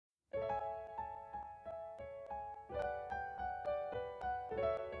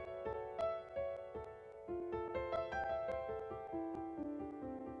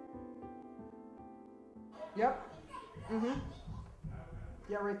Yep. Mm-hmm.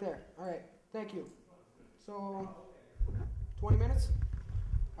 Yeah, right there. All right. Thank you. So, 20 minutes?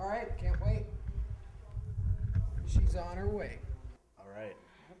 All right. Can't wait. She's on her way. All right.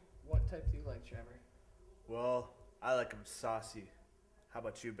 What type do you like, Trevor? Well, I like them saucy. How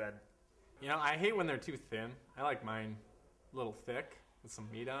about you, Ben? You know, I hate when they're too thin. I like mine a little thick with some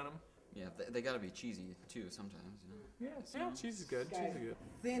meat on them. Yeah, they gotta be cheesy too sometimes, you know. Yeah, cheese is good. Cheese is good.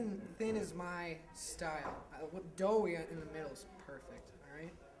 Thin is my style. Doughy in the middle is perfect.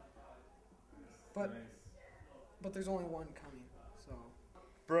 All right. But there's only one coming, so.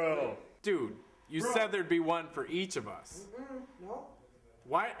 Bro. Dude, you said there'd be one for each of us. No.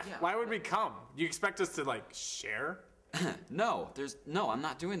 Why would we come? Do you expect us to like share? No, I'm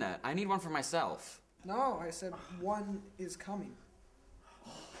not doing that. I need one for myself. No, I said one is coming.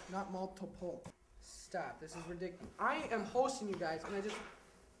 Not multiple. Stop. This is ridiculous. I am hosting you guys, and I just...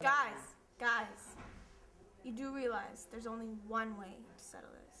 Guys. You do realize there's only one way to settle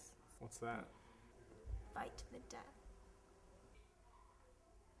this. What's that? Fight to the death.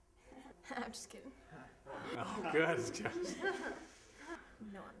 I'm just kidding. Oh, good.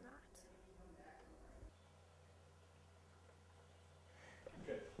 No, I'm not.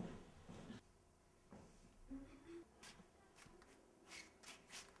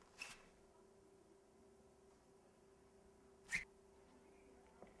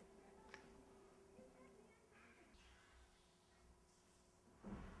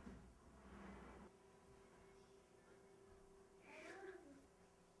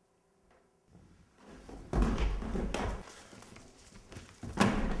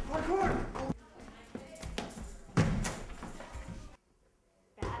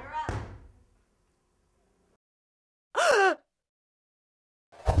 Batter up.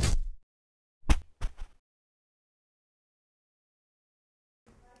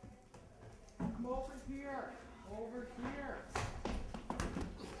 Come over here. Over here.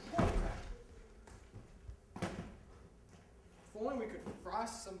 If only we could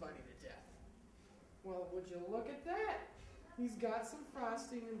frost somebody to death. Well, would you look at that? He's got some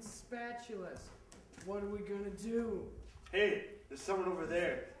frosting and spatulas. What are we gonna do? Hey, there's someone over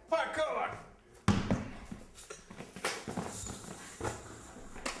there. Parkour!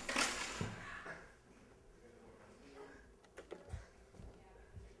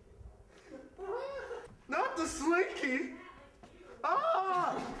 Not the slinky!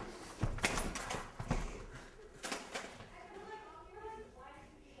 Ah!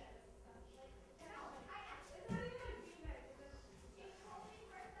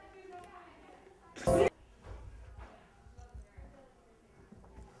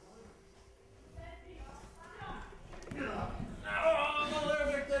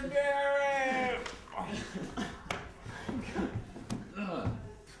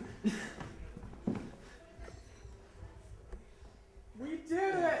 We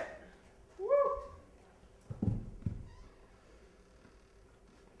did it! Woo!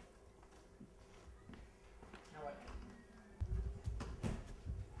 Now what?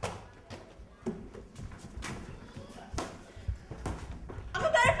 I'm a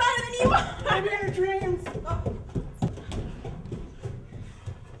better fighter than you are! I'm in your dreams!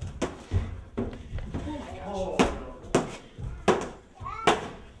 Oh.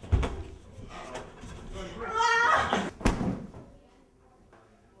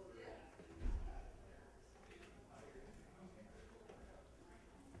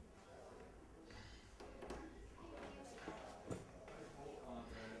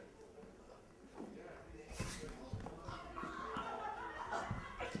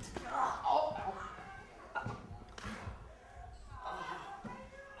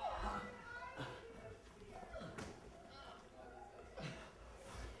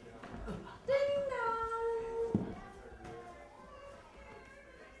 Ding dong!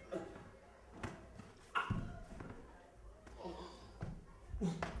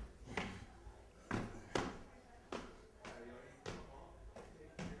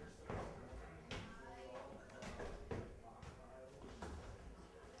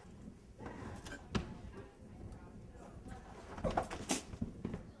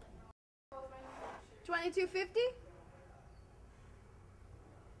 $22.50?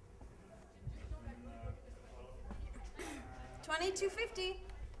 $22.50.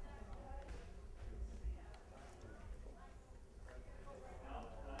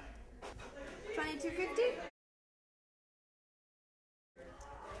 $22.50.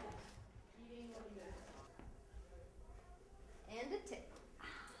 And a tip.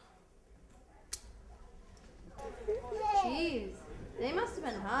 Jeez, they must have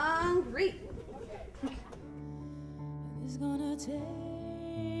been hungry. It's gonna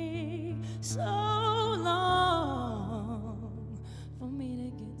take so long for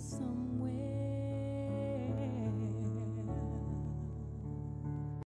me to get some